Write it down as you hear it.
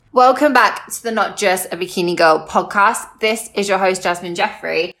Welcome back to the Not Just a Bikini Girl podcast. This is your host, Jasmine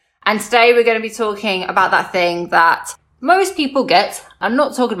Jeffrey. And today we're going to be talking about that thing that most people get. I'm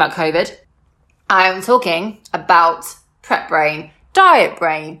not talking about COVID. I'm talking about prep brain, diet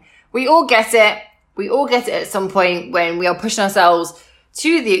brain. We all get it. We all get it at some point when we are pushing ourselves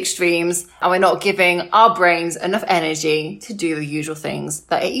to the extremes and we're not giving our brains enough energy to do the usual things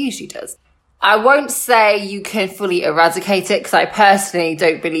that it usually does. I won't say you can fully eradicate it because I personally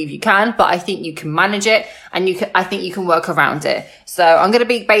don't believe you can, but I think you can manage it and I think you can work around it. So I'm going to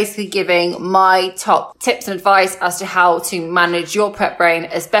be basically giving my top tips and advice as to how to manage your prep brain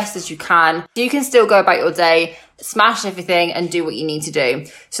as best as you can. So you can still go about your day, smash everything and do what you need to do.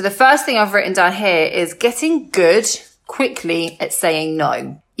 So the first thing I've written down here is getting good quickly at saying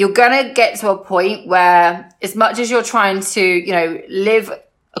no. You're going to get to a point where as much as you're trying to, live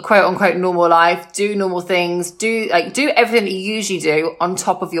a quote unquote normal life, do normal things, do everything that you usually do on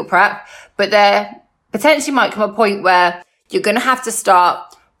top of your prep. But there potentially might come a point where you're going to have to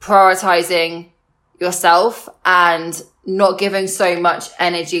start prioritizing yourself and not giving so much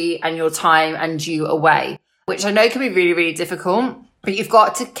energy and your time and you away, which I know can be really, really difficult. But you've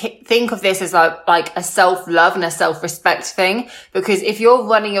got to think of this as like a self-love and a self-respect thing, because if you're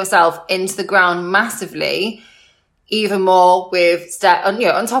running yourself into the ground massively, even more with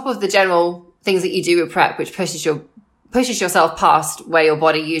on top of the general things that you do with prep, which pushes yourself past where your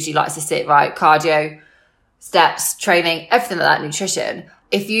body usually likes to sit, right? Cardio, steps, training, everything like that, nutrition.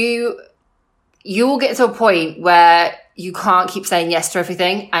 If you will get to a point where you can't keep saying yes to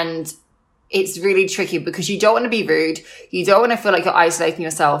everything, and it's really tricky because you don't want to be rude. You don't want to feel like you're isolating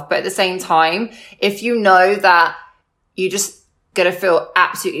yourself. But at the same time, if you know that you're just going to feel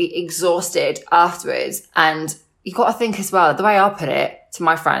absolutely exhausted afterwards, and you got to think as well, the way I put it to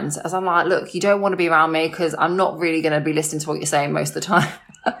my friends, as I'm like, look, you don't want to be around me because I'm not really going to be listening to what you're saying most of the time.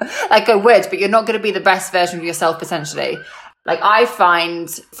 Like, I would, but you're not going to be the best version of yourself potentially. Like, I find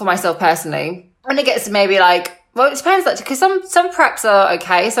for myself personally, when it gets to maybe it depends, because some preps are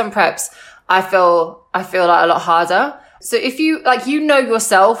okay. Some preps I feel like a lot harder. So if you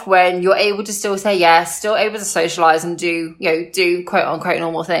yourself when you're able to still say yes, still able to socialize and do quote unquote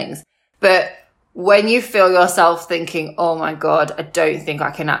normal things. But when you feel yourself thinking, oh my God, I don't think I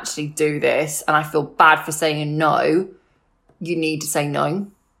can actually do this, and I feel bad for saying no, you need to say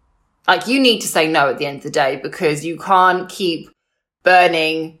no. Like, you need to say no at the end of the day, because you can't keep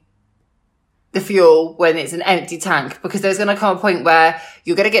burning the fuel when it's an empty tank, because there's going to come a point where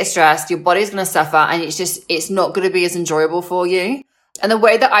you're going to get stressed, your body's going to suffer, and it's not going to be as enjoyable for you. And the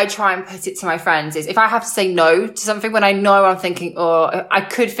way that I try and put it to my friends is, if I have to say no to something when I know I'm thinking, oh, I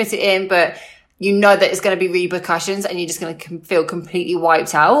could fit it in, but you know that it's going to be repercussions and you're just going to feel completely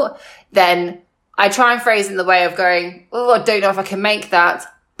wiped out, then I try and phrase it in the way of going, oh, I don't know if I can make that,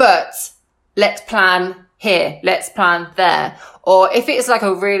 but let's plan here, let's plan there. Or if it's like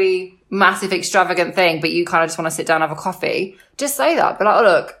a really massive extravagant thing, but you kind of just want to sit down and have a coffee, just say that. But like, oh,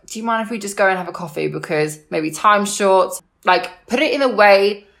 look, do you mind if we just go and have a coffee because maybe time's short? Like, put it in a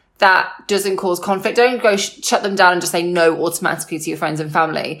way that doesn't cause conflict. Don't go shut them down and just say no automatically to your friends and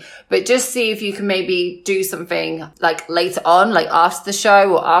family, but just see if you can maybe do something like later on, like after the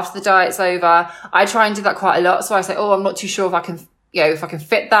show or after the diet's over. I try and do that quite a lot. So I say, oh, I'm not too sure if I can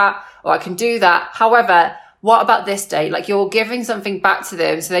fit that or I can do that. However, what about this day? Like, you're giving something back to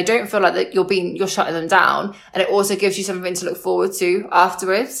them so they don't feel like that you're shutting them down. And it also gives you something to look forward to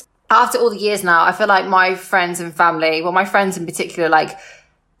afterwards. After all the years now, I feel like my friends and family, well, my friends in particular, like,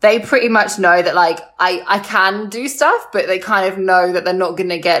 they pretty much know that I can do stuff, but they kind of know that they're not going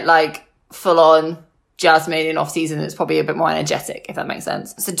to get full on Jasmine in off season. It's probably a bit more energetic, if that makes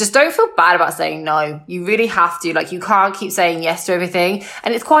sense. So just don't feel bad about saying no. You really have to. You can't keep saying yes to everything.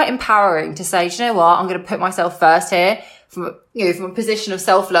 And it's quite empowering to say, do you know what? I'm going to put myself first here from a position of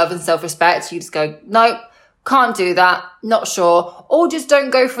self-love and self-respect. You just go, nope, can't do that. Not sure. Or just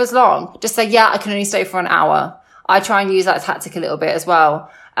don't go for as long. Just say, yeah, I can only stay for an hour. I try and use that tactic a little bit as well.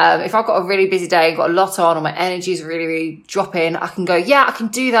 If I've got a really busy day, got a lot on, or my energy is really, really dropping, I can go, yeah, I can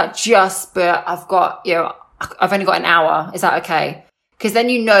do that but I've got, I've only got an hour. Is that okay? Because then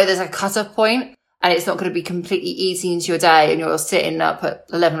there's a cut-off point and it's not going to be completely eating into your day and you're sitting up at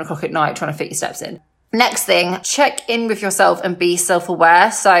 11 o'clock at night trying to fit your steps in. Next thing, check in with yourself and be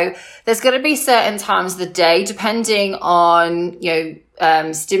self-aware. So there's going to be certain times of the day, depending on,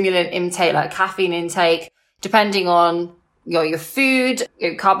 stimulant intake, like caffeine intake, depending on your food,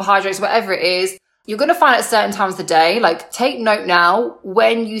 your carbohydrates, whatever it is, you're going to find at certain times of the day, take note now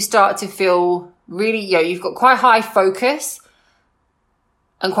when you start to feel really, you've got quite high focus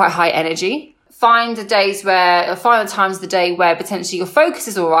and quite high energy. find the times of the day where potentially your focus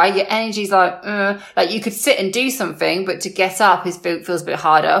is all right, your energy's like you could sit and do something, but to get up feels a bit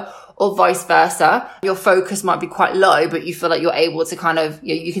harder, or vice versa. Your focus might be quite low, but you feel like you're able to kind of,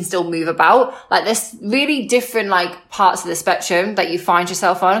 you can still move about. Like there's really different like parts of the spectrum that you find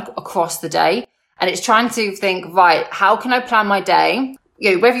yourself on across the day. And it's trying to think, right, how can I plan my day?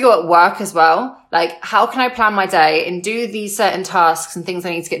 Whether you're at work as well, like how can I plan my day and do these certain tasks and things I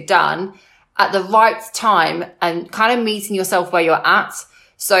need to get done at the right time, and kind of meeting yourself where you're at.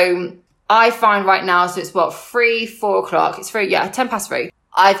 So I find right now, so it's 4 o'clock. It's 3.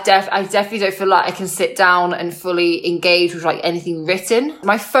 I definitely don't feel like I can sit down and fully engage with like anything written.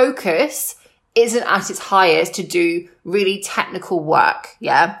 My focus isn't at its highest to do really technical work.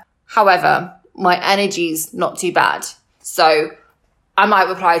 Yeah. However, my energy's not too bad. So I might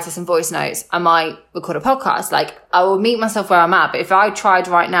reply to some voice notes. I might record a podcast. Like I will meet myself where I'm at. But if I tried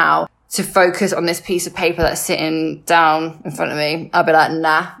right now to focus on this piece of paper that's sitting down in front of me, I'll be like,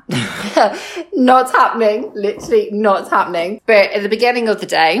 nah, not happening. Literally not happening. But at the beginning of the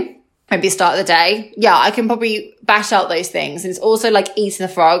day, maybe start of the day, I can probably bash out those things. And it's also like eating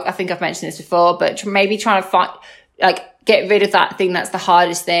the frog. I think I've mentioned this before, but maybe trying to find, like, get rid of that thing that's the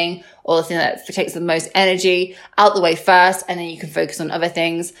hardest thing, or the thing that takes the most energy out the way first, and then you can focus on other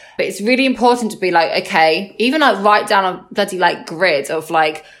things. But it's really important to be like, okay, even like write down a bloody like grid of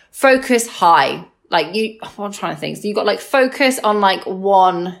like focus high. Like what I'm trying to think. So you've got like focus on like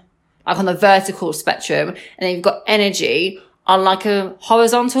one, like on the vertical spectrum, and then you've got energy on like a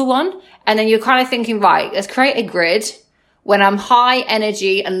horizontal one. And then you're kind of thinking, right, let's create a grid. When I'm high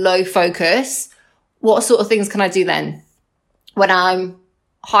energy and low focus, what sort of things can I do then? When I'm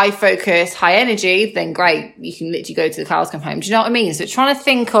high focus, high energy, then great. You can literally go to the cows come home. Do you know what I mean? So trying to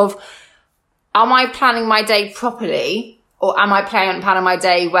think of, am I planning my day properly, or am I planning my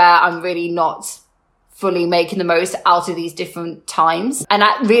day where I'm really not fully making the most out of these different times? And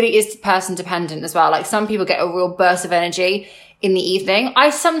that really is person dependent as well. Like some people get a real burst of energy in the evening. I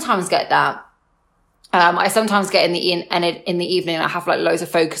sometimes get that. I sometimes get in the evening, I have like loads of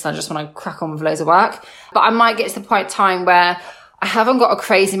focus and I just want to crack on with loads of work. But I might get to the time where I haven't got a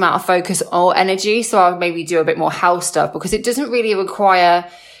crazy amount of focus or energy. So I'll maybe do a bit more house stuff, because it doesn't really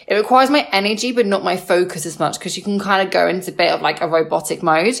it requires my energy, but not my focus as much, because you can kind of go into a bit of like a robotic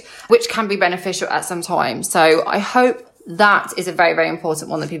mode, which can be beneficial at some time. So I hope that is a very, very important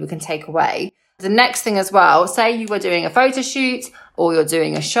one that people can take away. The next thing as well, say you were doing a photo shoot or you're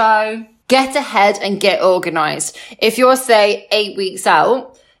doing a show, get ahead and get organized. If you're, say, 8 weeks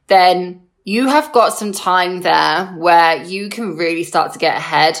out, then you have got some time there where you can really start to get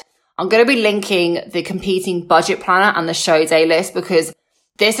ahead. I'm going to be linking the competing budget planner and the show day list, because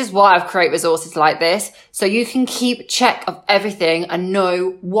this is why I've created resources like this. So you can keep check of everything and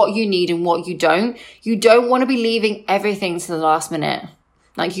know what you need and what you don't. You don't want to be leaving everything to the last minute.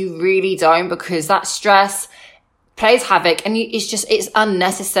 Like you really don't, because that stress plays havoc, and it's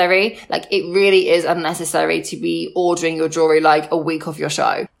unnecessary. Like it really is unnecessary to be ordering your jewelry like a week of your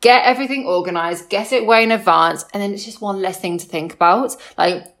show. Get everything organized, get it way in advance, and then it's just one less thing to think about.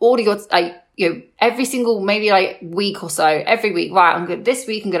 Like order your every single maybe like week or so, every week, right, this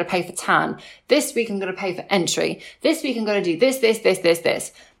week I'm going to pay for tan. This week I'm going to pay for entry. This week I'm going to do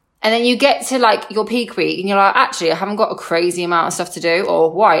this. And then you get to like your peak week and you're like, actually, I haven't got a crazy amount of stuff to do, or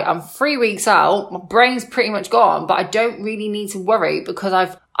why, I'm 3 weeks out, my brain's pretty much gone, but I don't really need to worry because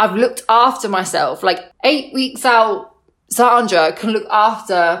I've looked after myself. Like 8 weeks out, Sandra can look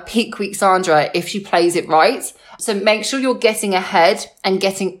after peak week Sandra if she plays it right. So make sure you're getting ahead and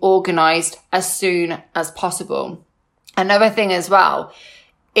getting organized as soon as possible. Another thing as well,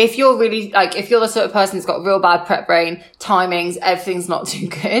 if you're the sort of person who's got real bad prep brain, timings, everything's not too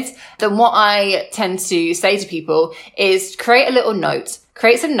good, then what I tend to say to people is create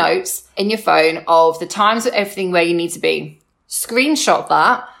some notes in your phone of the times of everything where you need to be. Screenshot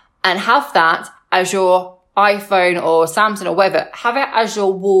that and have that as your iPhone or Samsung or whatever, have it as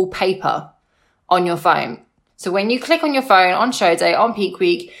your wallpaper on your phone. So when you click on your phone on show day, on peak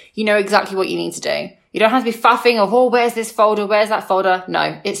week, you know exactly what you need to do. You don't have to be faffing of, where's this folder? Where's that folder?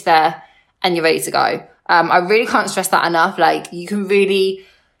 No, it's there and you're ready to go. I really can't stress that enough. Like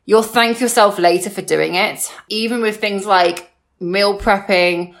you'll thank yourself later for doing it. Even with things like meal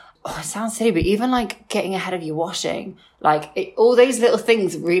prepping. Oh, it sounds silly, but even like getting ahead of your washing, all these little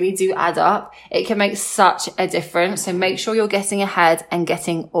things really do add up. It can make such a difference. So make sure you're getting ahead and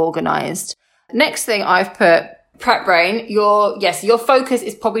getting organized. Next thing I've put, prep brain. Your focus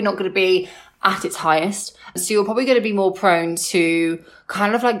is probably not going to be at its highest. So you're probably going to be more prone to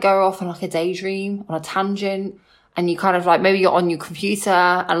kind of like go off on like a daydream, on a tangent. and you kind of like, maybe you're on your computer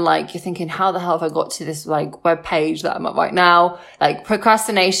and like, you're thinking, how the hell have I got to this like web page that I'm at right now? Like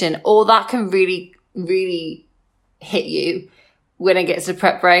procrastination, all that can really, really hit you when it gets to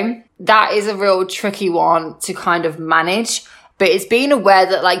prep brain. That is a real tricky one to kind of manage, but it's being aware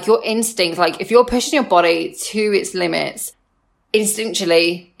that like your instincts, like if you're pushing your body to its limits,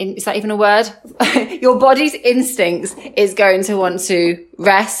 instinctually, is that even a word? Your body's instincts is going to want to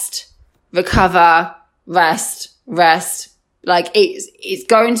rest, recover, rest. Like it's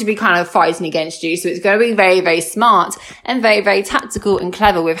going to be kind of fighting against you. So it's going to be very, very smart and very, very tactical and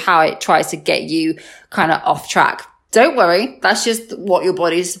clever with how it tries to get you kind of off track. Don't worry. That's just what your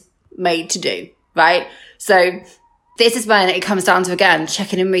body's made to do, right? So this is when it comes down to, again,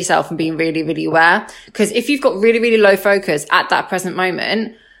 checking in with yourself and being really, really aware. Because if you've got really, really low focus at that present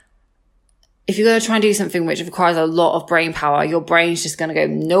moment, if you're going to try and do something which requires a lot of brain power, your brain's just going to go,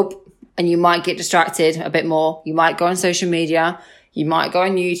 nope. And you might get distracted a bit more. You might go on social media, you might go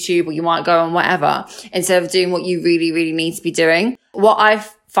on YouTube, or you might go on whatever, instead of doing what you really, really need to be doing. What I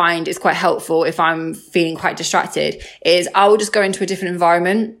find is quite helpful if I'm feeling quite distracted is I will just go into a different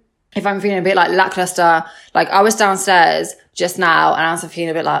environment. If I'm feeling a bit like lackluster, like I was downstairs just now and I was feeling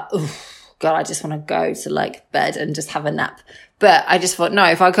a bit like, oh God, I just want to go to like bed and just have a nap. But I just thought, no,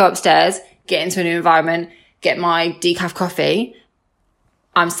 if I go upstairs, get into a new environment, get my decaf coffee,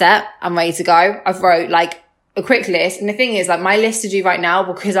 I'm set, I'm ready to go. I've wrote like a quick list. And the thing is, like, my list to do right now,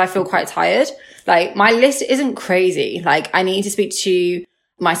 because I feel quite tired, like my list isn't crazy. Like I need to speak to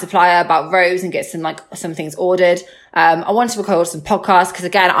my supplier about rows and get some things ordered. I want to record some podcasts because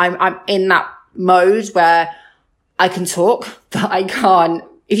again, I'm in that mode where I can talk, but I can't.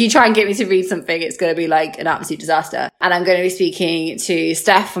 If you try and get me to read something, it's going to be like an absolute disaster. And I'm going to be speaking to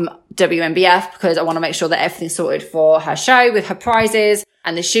Steph from WMBF because I want to make sure that everything's sorted for her show with her prizes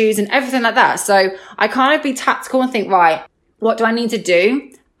and the shoes and everything like that. So I kind of be tactical and think, right, what do I need to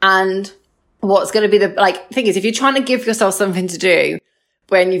do? And what's going to be the, like, thing is, if you're trying to give yourself something to do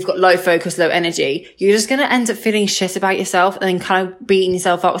when you've got low focus, low energy, you're just going to end up feeling shit about yourself and then kind of beating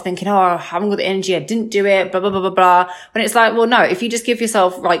yourself up thinking, oh, I haven't got the energy, I didn't do it, blah, blah, blah, blah, blah. When it's like, well, no, if you just give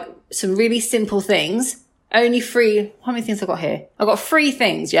yourself like some really simple things, only 3, how many things I've got here? I've got 3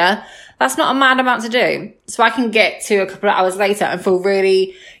 things, yeah? That's not a mad amount to do. So I can get to a couple of hours later and feel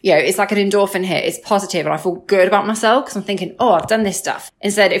really, it's like an endorphin hit. It's positive and I feel good about myself because I'm thinking, oh, I've done this stuff.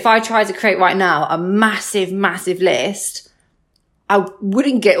 Instead, if I tried to create right now a massive, massive list, I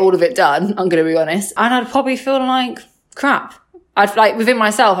wouldn't get all of it done, I'm going to be honest. And I'd probably feel like crap. I'd like within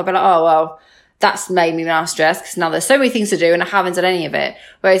myself, I'd be like, oh, well, that's made me now stressed because now there's so many things to do and I haven't done any of it.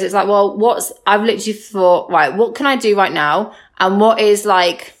 Whereas it's like, well, I've literally thought, right, what can I do right now? And what is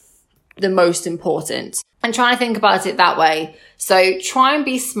like the most important? And trying to think about it that way. So try and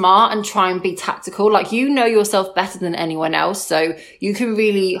be smart and try and be tactical. Like, you know yourself better than anyone else. So you can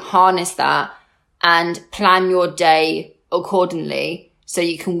really harness that and plan your day accordingly so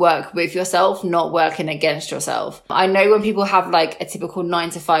you can work with yourself, not working against yourself. I know when people have like a typical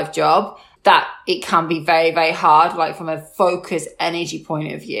 9-to-5 job, that it can be very, very hard, like from a focus energy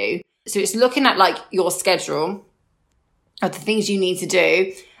point of view. So it's looking at like your schedule of the things you need to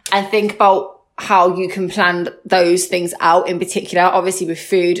do and think about how you can plan those things out in particular, obviously with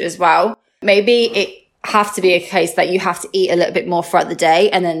food as well. Maybe it have to be a case that you have to eat a little bit more throughout the day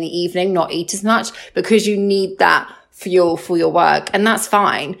and then the evening not eat as much because you need that fuel for your work, and that's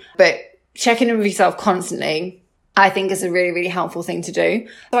fine. But checking in with yourself constantly, I think, is a really, really helpful thing to do.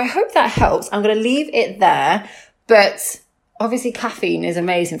 So I hope that helps. I'm going to leave it there. But obviously caffeine is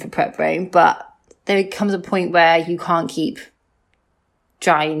amazing for prep brain, but there comes a point where you can't keep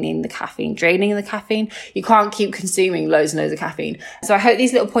draining the caffeine. You can't keep consuming loads and loads of caffeine. So I hope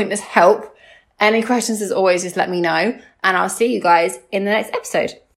these little pointers help. Any questions, as always, just let me know. And I'll see you guys in the next episode.